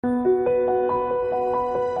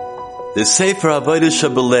The Sefer Avodah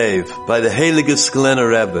Shabalev by the Heilige Skelena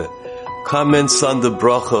Rebbe comments on the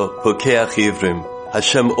bracha Pokeach Ivrim.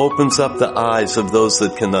 Hashem opens up the eyes of those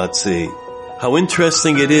that cannot see. How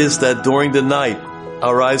interesting it is that during the night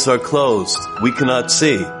our eyes are closed. We cannot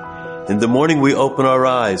see. In the morning we open our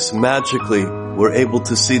eyes. Magically we're able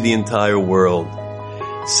to see the entire world.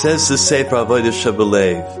 Says the Sefer Avodah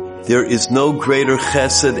Shabalev, there is no greater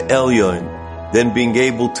chesed elyon than being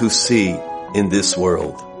able to see in this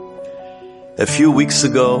world. A few weeks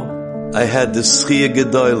ago, I had the Schia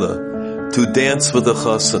Gedola to dance with a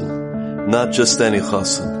chassan, not just any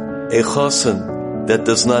chassan, a chassan that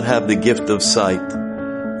does not have the gift of sight,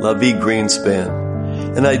 Rabbi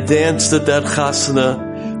Greenspan. And I danced at that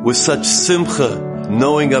chasana with such simcha,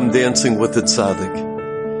 knowing I'm dancing with a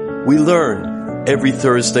tzaddik. We learn every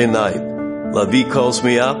Thursday night. Rabbi calls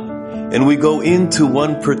me up, and we go into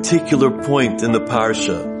one particular point in the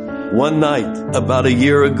parsha. One night, about a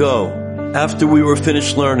year ago, after we were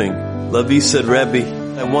finished learning, Rabbi said, Rabbi,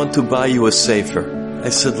 I want to buy you a sefer. I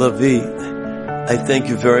said, Rabbi, I thank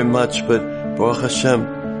you very much, but Baruch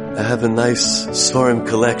Hashem, I have a nice Svarim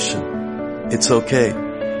collection. It's okay.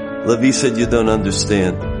 Rabbi said, you don't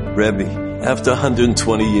understand. Rabbi, after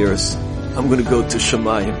 120 years, I'm going to go to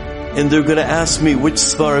Shemayim, and they're going to ask me which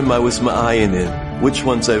Svarim I was ma'ayin in, which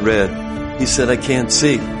ones I read. He said, I can't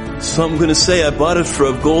see. So I'm going to say I bought it for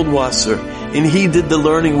a Goldwasser, and he did the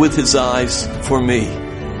learning with his eyes for me.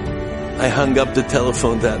 I hung up the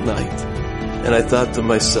telephone that night, and I thought to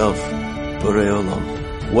myself, Borei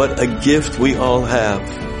Olam, what a gift we all have.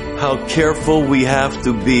 How careful we have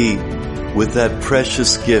to be with that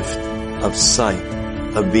precious gift of sight,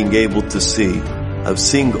 of being able to see, of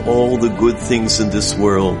seeing all the good things in this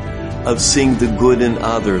world, of seeing the good in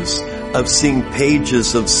others, of seeing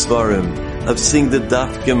pages of Svarim, of seeing the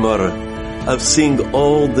Daf Gemara, of seeing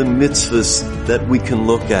all the mitzvahs that we can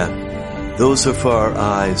look at. Those are for our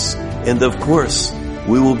eyes. And of course,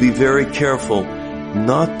 we will be very careful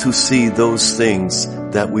not to see those things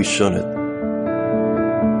that we shouldn't.